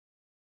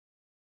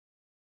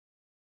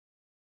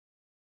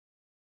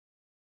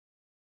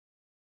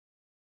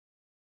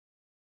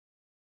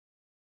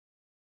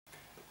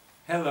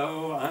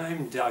Hello,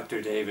 I'm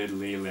Dr. David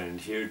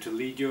Leland, here to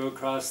lead you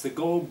across the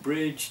Gold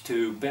Bridge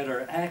to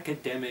better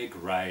academic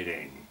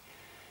writing.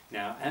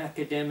 Now,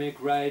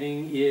 academic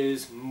writing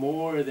is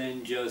more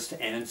than just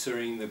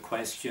answering the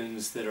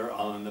questions that are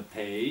on the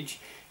page.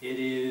 It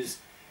is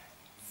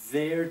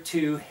there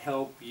to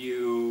help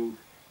you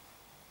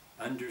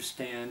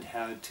understand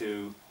how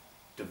to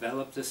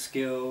develop the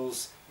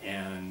skills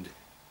and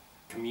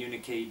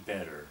communicate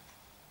better.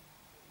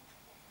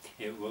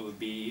 It will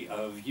be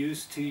of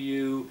use to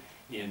you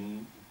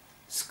in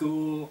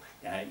school,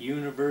 at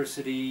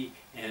university,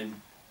 and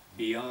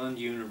beyond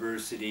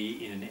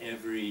university in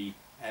every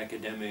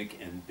academic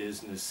and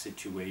business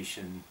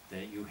situation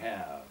that you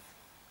have.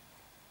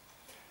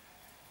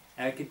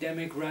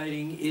 Academic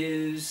writing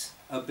is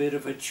a bit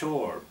of a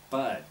chore,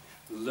 but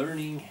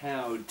learning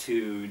how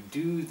to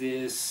do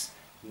this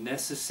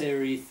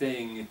necessary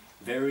thing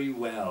very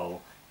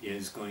well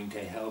is going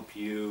to help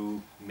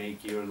you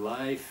make your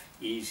life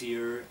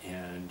easier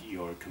and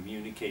your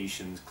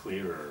communications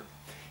clearer.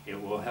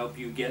 It will help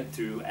you get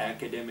through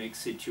academic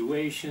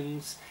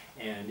situations,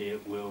 and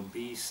it will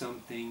be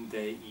something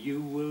that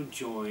you will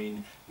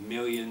join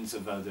millions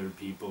of other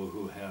people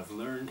who have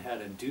learned how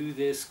to do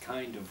this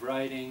kind of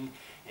writing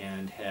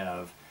and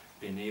have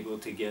been able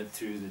to get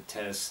through the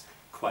tests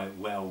quite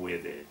well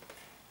with it.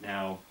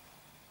 Now,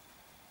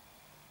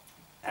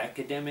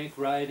 academic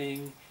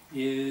writing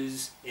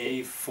is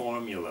a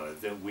formula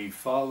that we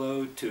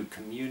follow to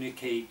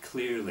communicate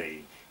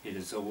clearly. It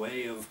is a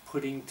way of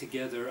putting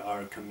together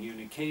our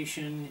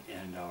communication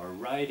and our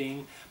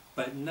writing,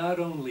 but not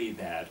only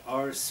that,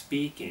 our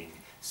speaking,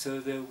 so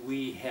that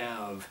we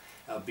have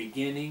a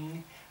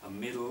beginning, a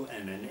middle,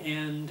 and an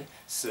end,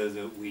 so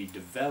that we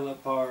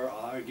develop our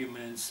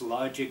arguments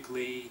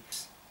logically,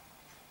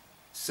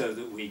 so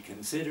that we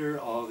consider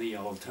all the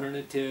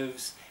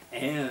alternatives,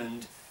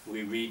 and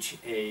we reach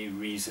a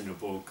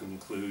reasonable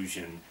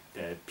conclusion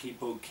that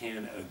people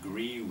can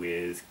agree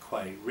with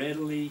quite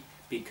readily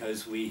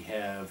because we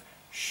have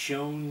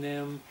shown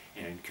them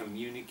and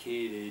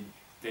communicated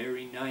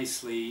very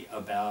nicely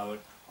about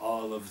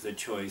all of the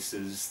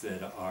choices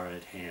that are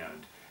at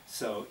hand.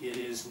 So it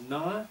is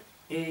not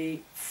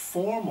a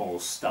formal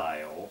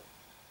style,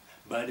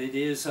 but it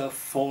is a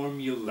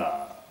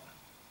formula.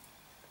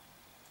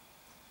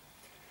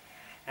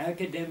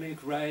 Academic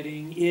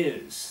writing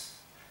is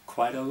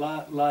quite a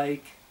lot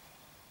like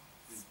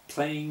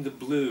playing the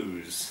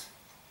blues.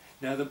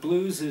 Now, the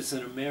blues is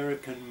an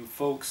American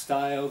folk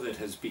style that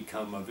has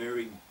become a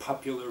very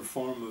popular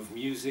form of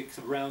music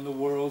around the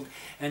world,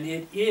 and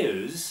it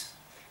is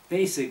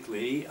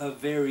basically a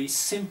very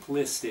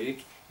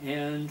simplistic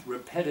and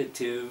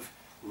repetitive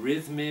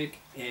rhythmic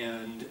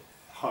and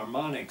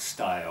harmonic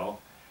style,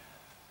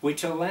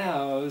 which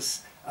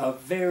allows a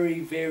very,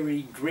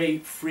 very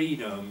great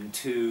freedom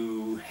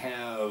to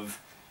have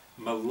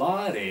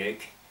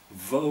melodic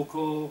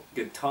vocal,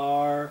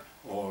 guitar,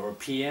 or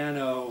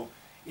piano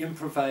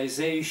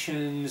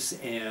improvisations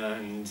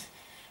and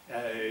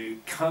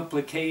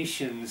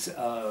complications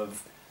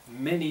of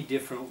many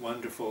different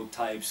wonderful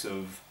types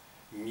of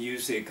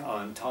music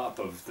on top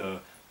of the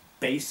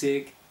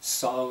basic,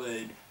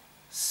 solid,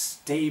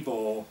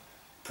 stable,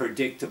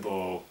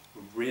 predictable,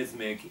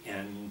 rhythmic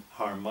and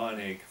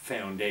harmonic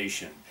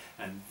foundation.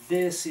 And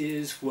this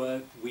is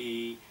what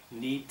we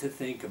need to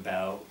think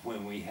about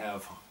when we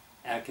have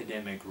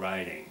academic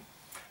writing.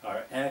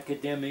 Our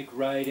academic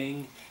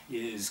writing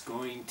is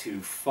going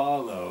to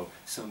follow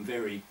some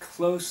very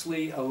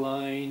closely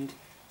aligned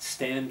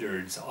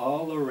standards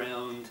all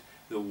around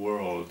the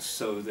world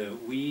so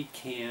that we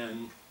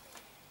can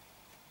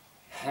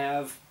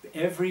have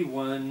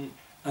everyone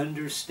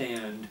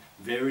understand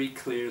very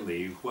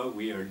clearly what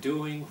we are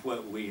doing,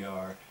 what we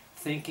are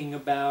thinking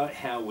about,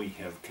 how we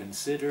have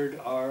considered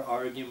our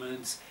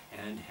arguments,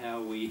 and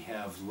how we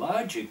have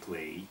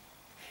logically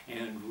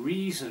and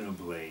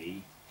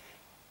reasonably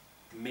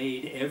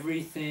made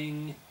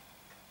everything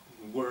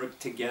work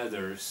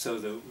together so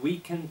that we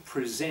can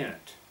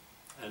present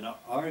an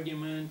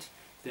argument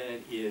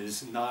that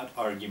is not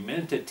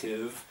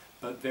argumentative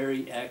but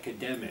very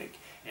academic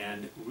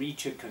and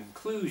reach a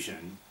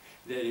conclusion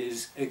that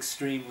is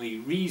extremely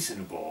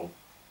reasonable,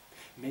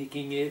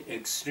 making it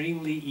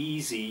extremely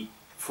easy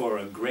for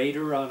a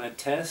grader on a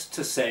test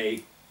to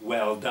say,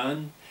 "Well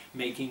done,"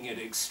 making it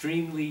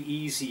extremely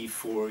easy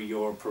for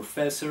your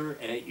professor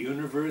at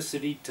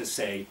university to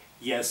say,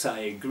 "Yes, I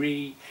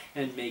agree,"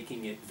 and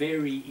making it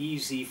very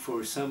easy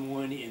for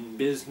someone in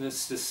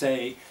business to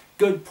say,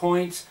 "Good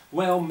points,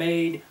 well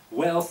made,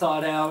 well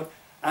thought out,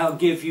 I'll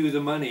give you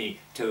the money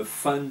to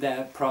fund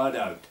that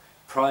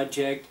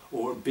project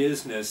or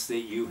business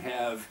that you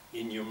have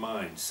in your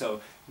mind." So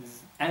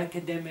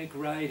academic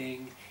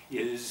writing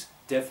is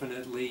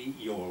definitely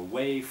your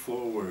way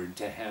forward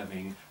to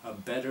having a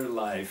better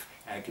life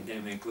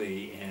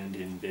academically and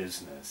in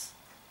business.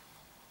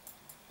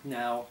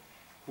 Now,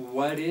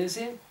 what is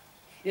it?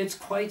 It's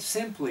quite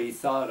simply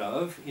thought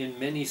of in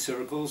many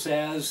circles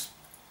as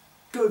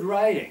good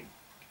writing.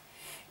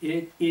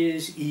 It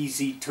is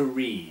easy to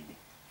read.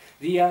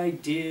 The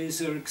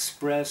ideas are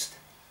expressed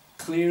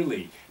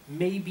clearly,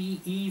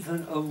 maybe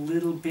even a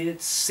little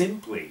bit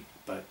simply,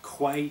 but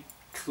quite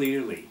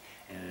clearly.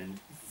 And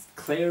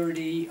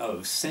clarity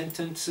of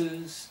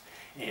sentences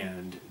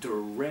and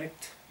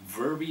direct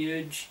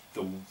verbiage,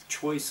 the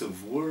choice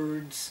of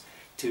words,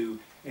 to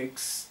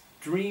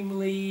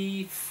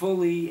extremely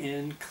fully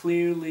and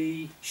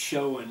clearly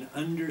show an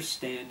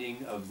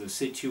understanding of the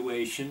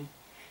situation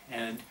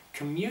and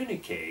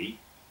communicate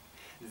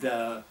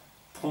the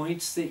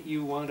points that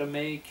you want to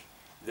make,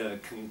 the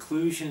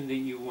conclusion that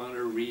you want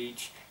to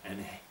reach,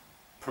 and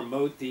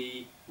promote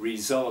the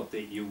result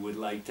that you would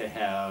like to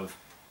have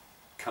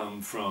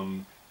come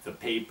from the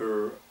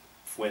paper,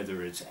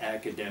 whether it's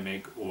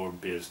academic or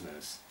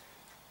business.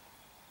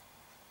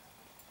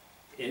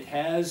 It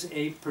has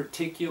a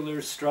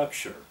particular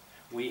structure.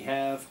 We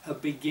have a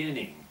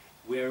beginning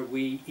where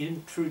we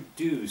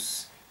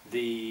introduce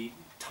the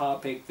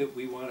topic that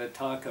we want to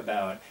talk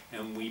about,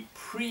 and we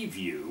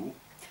preview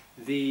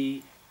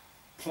the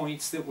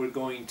points that we're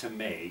going to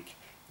make,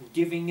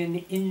 giving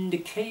an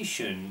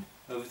indication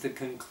of the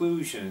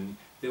conclusion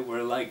that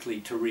we're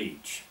likely to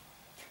reach.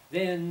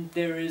 Then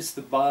there is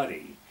the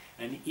body,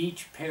 and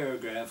each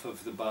paragraph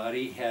of the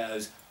body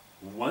has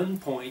one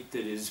point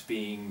that is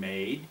being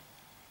made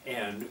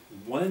and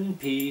one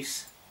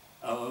piece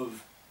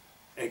of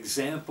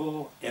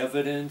example,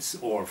 evidence,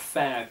 or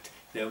fact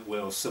that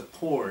will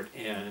support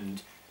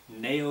and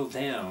nail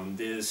down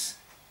this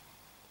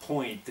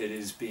point that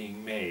is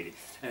being made.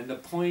 And the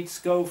points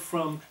go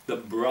from the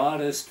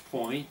broadest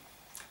point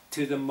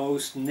to the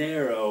most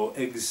narrow,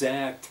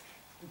 exact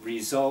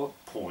result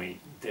point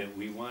that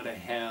we want to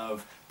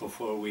have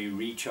before we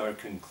reach our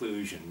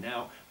conclusion.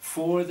 Now,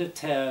 for the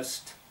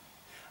test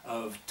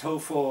of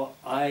TOEFL,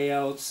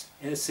 IELTS,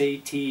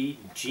 SAT,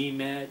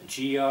 GMAT,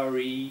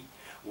 GRE,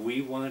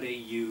 we want to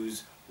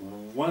use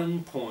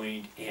one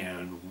point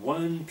and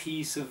one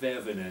piece of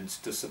evidence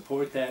to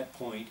support that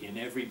point in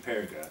every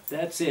paragraph.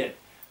 That's it.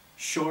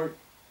 Short,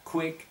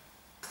 quick,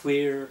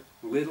 clear,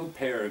 little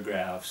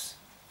paragraphs,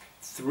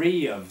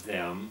 3 of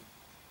them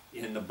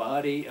in the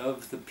body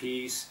of the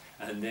piece,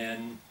 and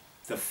then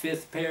the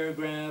 5th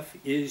paragraph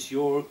is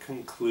your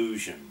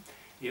conclusion.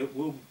 It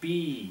will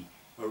be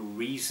a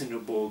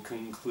reasonable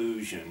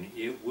conclusion.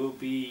 It will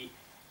be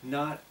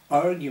not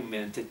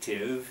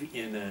argumentative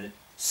in a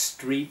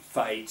street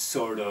fight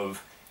sort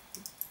of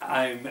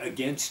I'm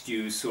against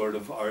you sort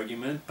of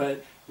argument,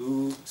 but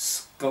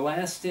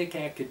scholastic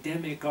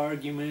academic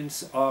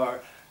arguments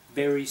are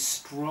very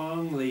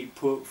strongly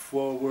put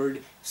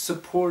forward,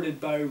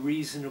 supported by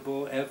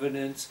reasonable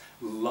evidence,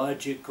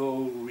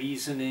 logical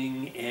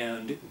reasoning,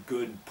 and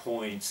good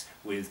points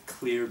with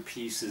clear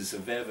pieces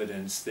of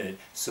evidence that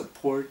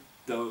support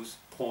those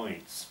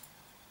points.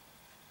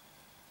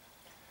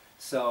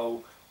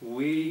 So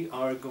we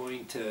are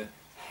going to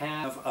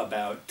have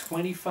about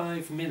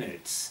 25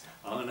 minutes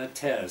on a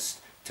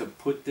test to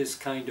put this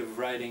kind of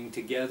writing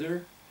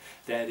together.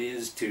 That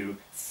is to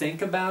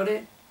think about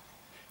it,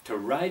 to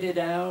write it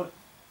out,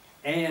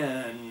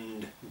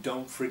 and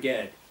don't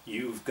forget,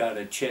 you've got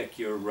to check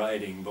your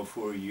writing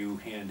before you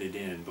hand it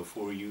in,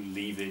 before you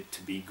leave it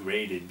to be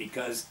graded,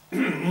 because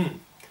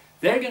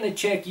they're going to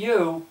check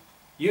you.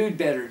 You'd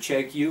better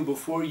check you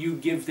before you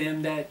give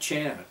them that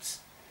chance.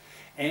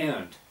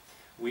 And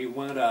we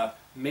want to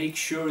make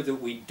sure that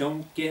we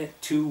don't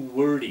get too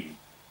wordy.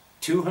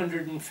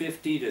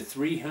 250 to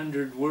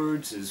 300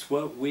 words is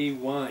what we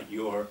want.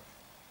 Your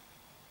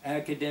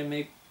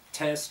academic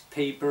test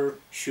paper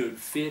should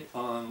fit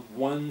on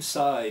one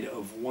side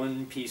of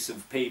one piece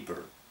of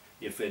paper.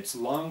 If it's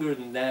longer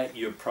than that,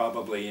 you're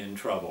probably in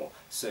trouble.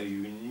 So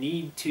you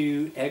need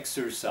to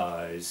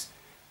exercise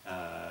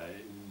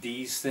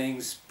these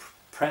things,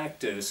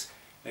 practice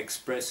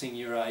expressing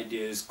your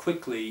ideas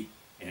quickly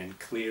and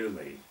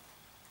clearly.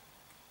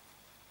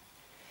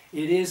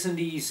 It isn't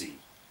easy.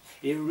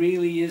 It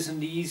really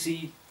isn't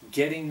easy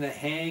getting the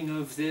hang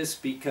of this,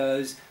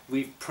 because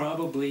we've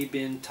probably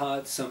been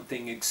taught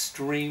something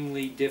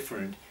extremely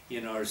different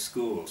in our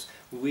schools.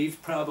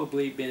 We've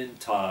probably been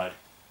taught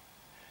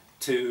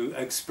to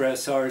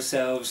express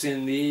ourselves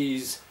in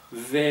these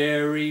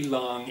very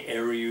long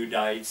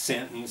erudite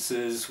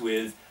sentences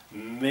with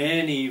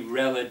many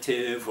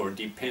relative or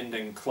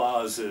dependent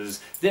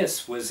clauses.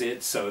 This was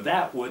it, so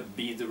that would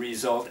be the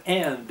result,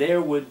 and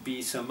there would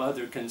be some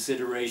other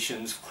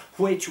considerations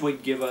which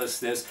would give us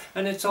this,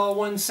 and it's all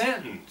one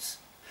sentence.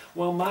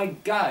 Well, my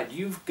God,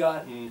 you've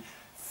gotten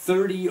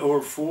 30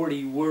 or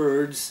 40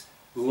 words,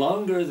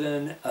 longer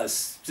than a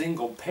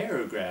single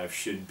paragraph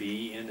should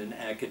be in an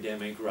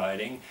academic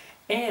writing,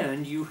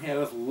 and you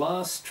have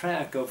lost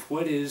track of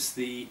what is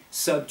the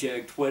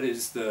subject, what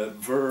is the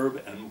verb,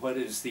 and what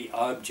is the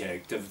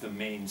object of the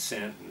main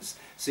sentence.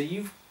 So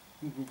you've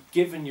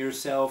given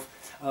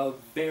yourself a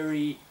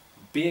very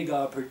big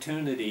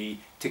opportunity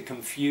to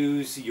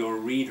confuse your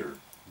reader.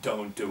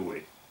 Don't do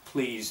it.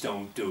 Please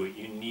don't do it.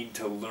 You need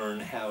to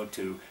learn how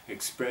to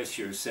express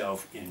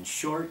yourself in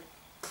short,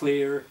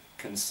 clear,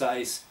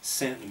 concise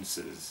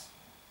sentences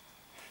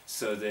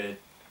so that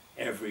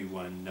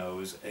everyone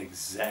knows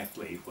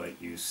exactly what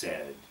you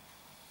said.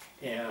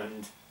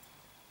 And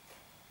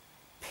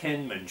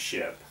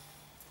penmanship.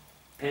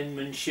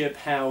 Penmanship,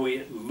 how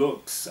it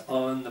looks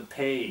on the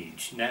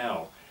page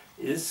now,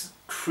 is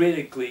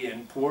critically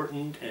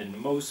important, and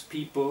most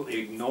people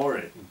ignore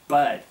it.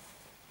 But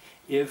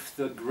if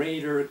the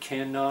grader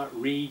cannot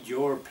read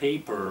your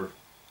paper,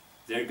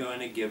 they're going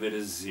to give it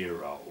a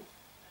 0.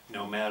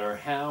 No matter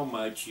how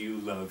much you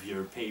love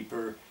your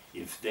paper,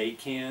 if they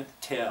can't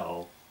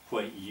tell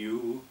what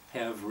you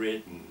have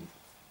written,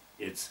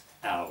 it's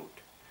out.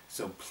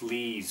 So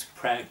please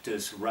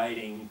practice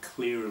writing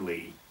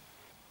clearly.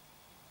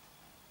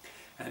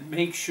 And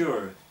make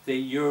sure that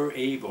you're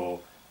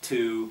able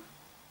to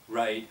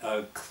write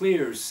a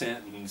clear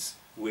sentence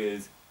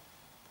with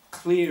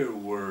clear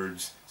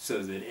words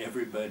so that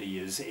everybody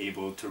is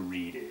able to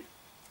read it.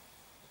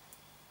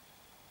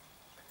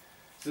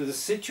 So the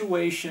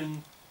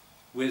situation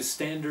with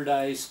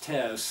standardized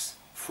tests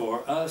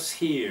for us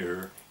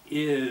here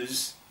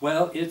is,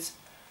 well, it's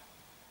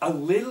a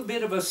little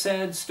bit of a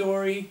sad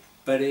story,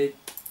 but it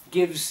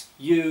gives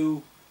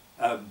you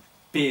a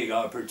big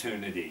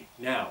opportunity.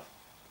 Now,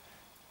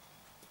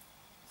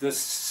 the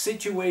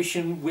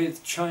situation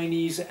with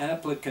Chinese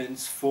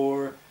applicants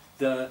for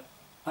the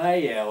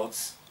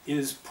IELTS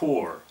is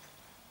poor.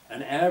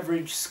 An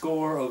average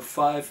score of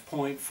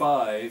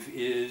 5.5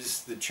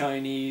 is the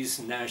Chinese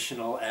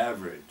national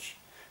average.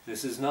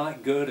 This is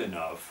not good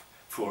enough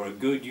for a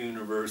good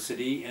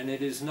university, and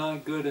it is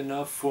not good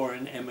enough for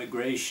an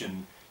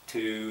emigration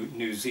to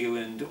New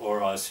Zealand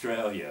or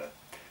Australia,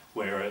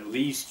 where at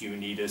least you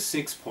need a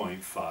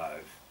 6.5.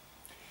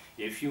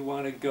 If you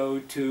want to go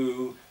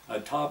to a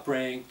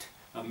top-ranked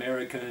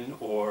American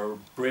or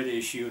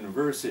British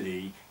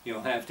university,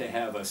 you'll have to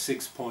have a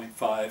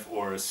 6.5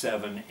 or a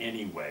 7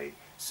 anyway.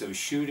 So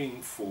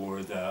shooting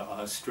for the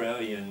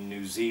Australian,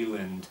 New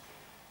Zealand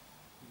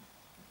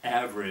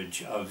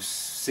average of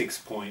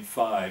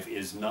 6.5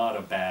 is not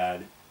a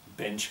bad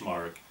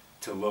benchmark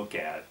to look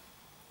at.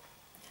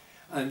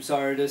 I'm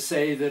sorry to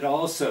say that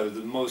also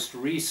the most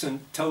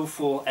recent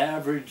TOEFL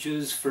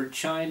averages for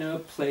China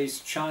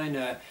place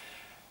China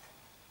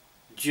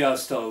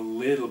just a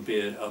little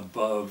bit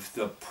above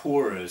the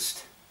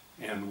poorest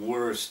and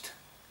worst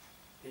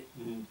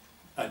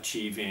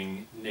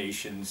achieving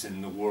nations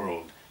in the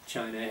world.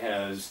 China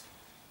has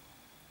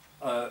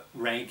a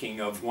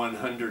ranking of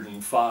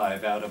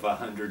 105 out of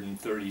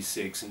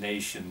 136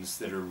 nations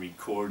that are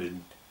recorded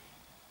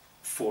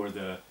for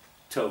the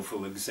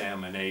TOEFL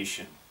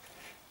examination.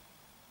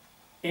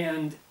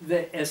 And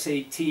the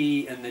SAT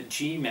and the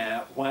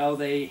GMAT, while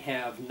they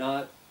have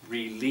not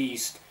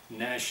released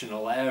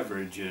national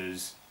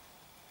averages,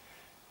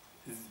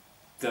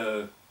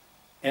 the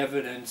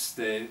evidence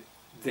that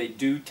they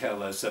do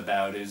tell us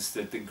about is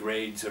that the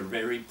grades are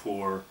very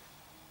poor,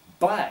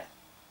 but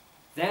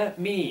that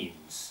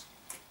means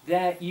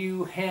that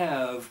you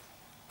have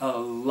a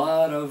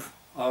lot of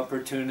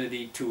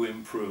opportunity to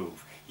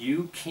improve.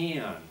 You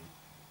can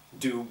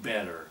do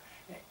better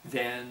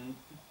than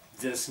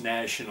this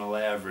national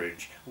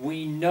average.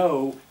 We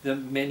know that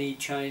many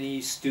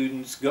Chinese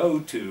students go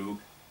to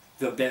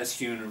the best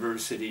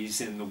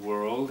universities in the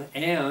world,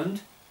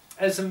 and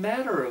as a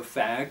matter of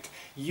fact,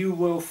 you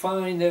will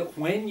find that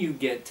when you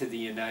get to the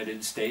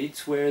United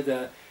States, where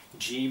the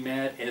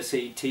GMAT,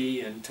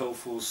 SAT, and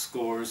TOEFL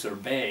scores are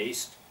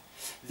based,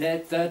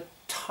 that the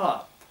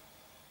top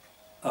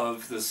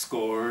of the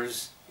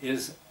scores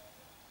is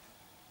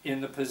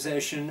in the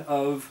possession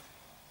of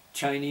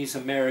Chinese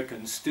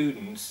American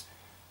students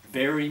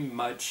very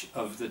much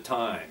of the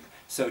time.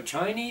 So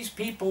Chinese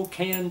people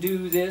can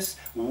do this.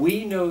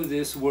 We know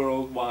this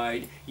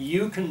worldwide.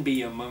 You can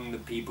be among the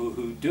people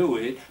who do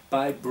it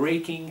by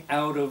breaking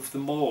out of the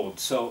mold.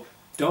 So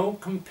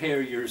don't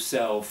compare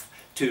yourself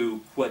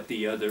to what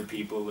the other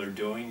people are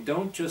doing.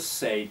 Don't just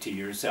say to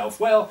yourself,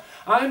 well,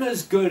 I'm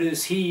as good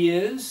as he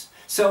is,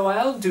 so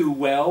I'll do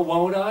well,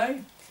 won't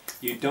I?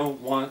 You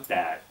don't want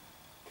that.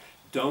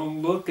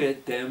 Don't look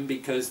at them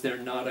because they're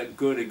not a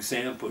good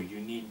example. You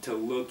need to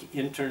look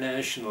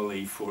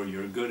internationally for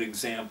your good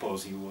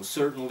examples. You will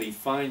certainly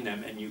find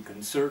them, and you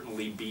can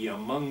certainly be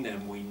among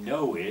them. We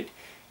know it.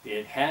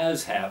 It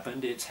has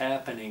happened. It's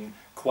happening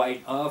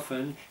quite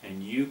often,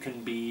 and you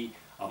can be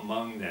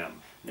among them.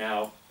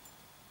 Now,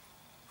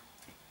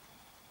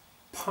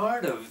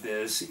 part of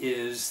this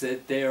is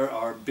that there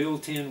are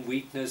built-in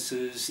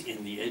weaknesses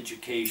in the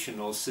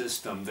educational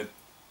system. The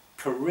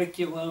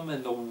curriculum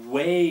and the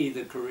way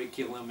the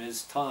curriculum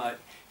is taught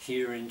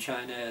here in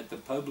China at the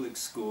public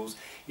schools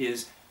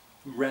is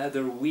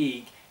rather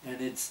weak, and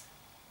it's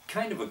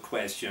kind of a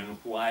question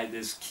why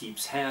this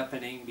keeps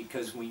happening,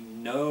 because we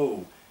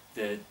know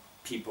that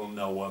people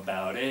know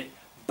about it,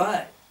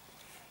 but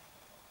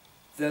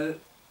the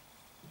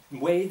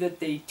way that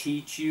they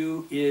teach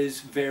you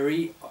is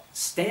very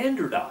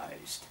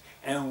standardized.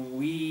 And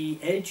we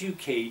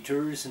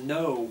educators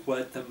know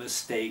what the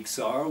mistakes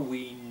are,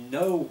 we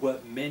know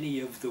what many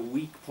of the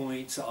weak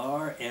points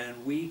are,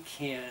 and we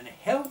can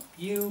help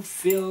you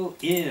fill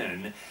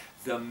in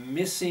the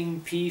missing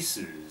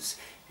pieces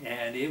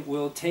And it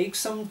will take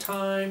some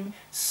time.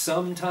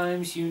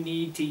 Sometimes you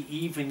need to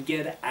even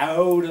get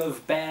out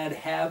of bad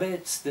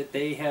habits that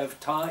they have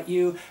taught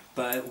you,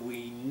 but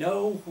we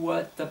know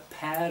what the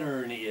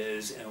pattern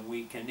is, and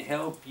we can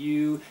help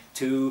you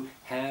to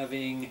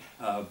having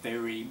a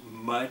very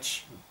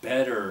much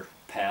better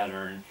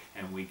pattern,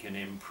 and we can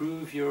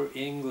improve your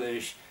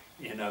English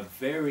in a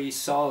very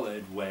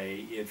solid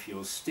way if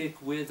you'll stick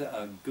with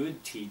a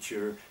good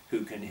teacher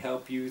who can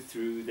help you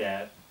through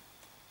that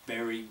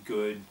very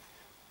good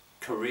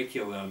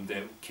curriculum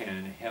that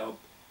can help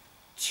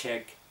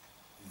check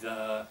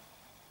the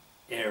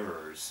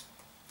errors.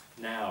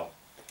 Now,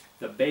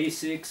 the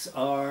basics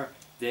are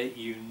that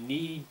you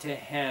need to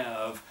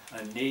have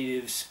a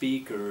native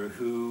speaker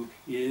who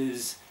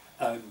is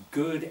a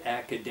good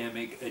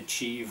academic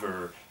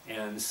achiever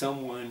and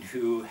someone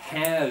who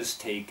has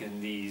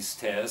taken these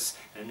tests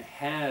and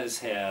has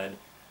had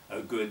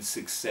a good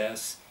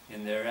success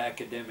in their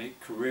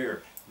academic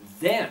career.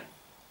 Then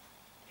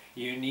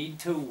you need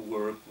to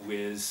work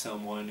with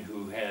someone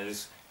who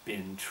has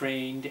been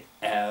trained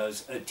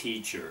as a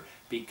teacher,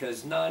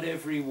 because not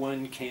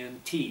everyone can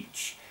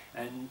teach,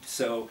 and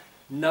so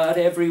not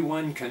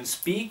everyone can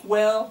speak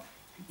well,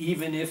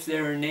 even if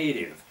they're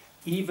native.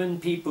 Even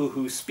people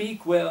who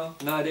speak well,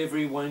 not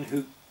everyone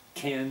who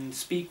can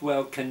speak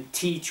well can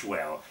teach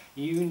well.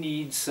 You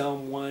need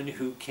someone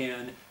who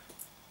can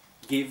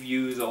give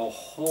you the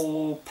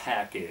whole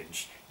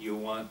package. You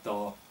want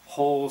the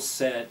whole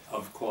set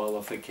of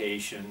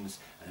qualifications,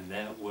 and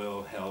that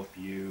will help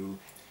you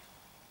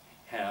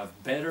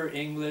have better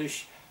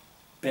English,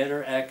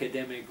 better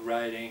academic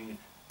writing,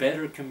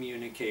 better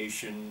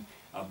communication,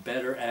 a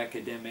better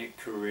academic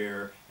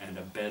career, and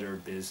a better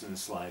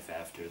business life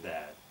after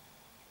that.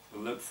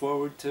 We look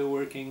forward to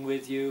working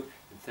with you,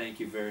 and thank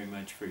you very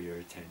much for your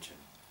attention.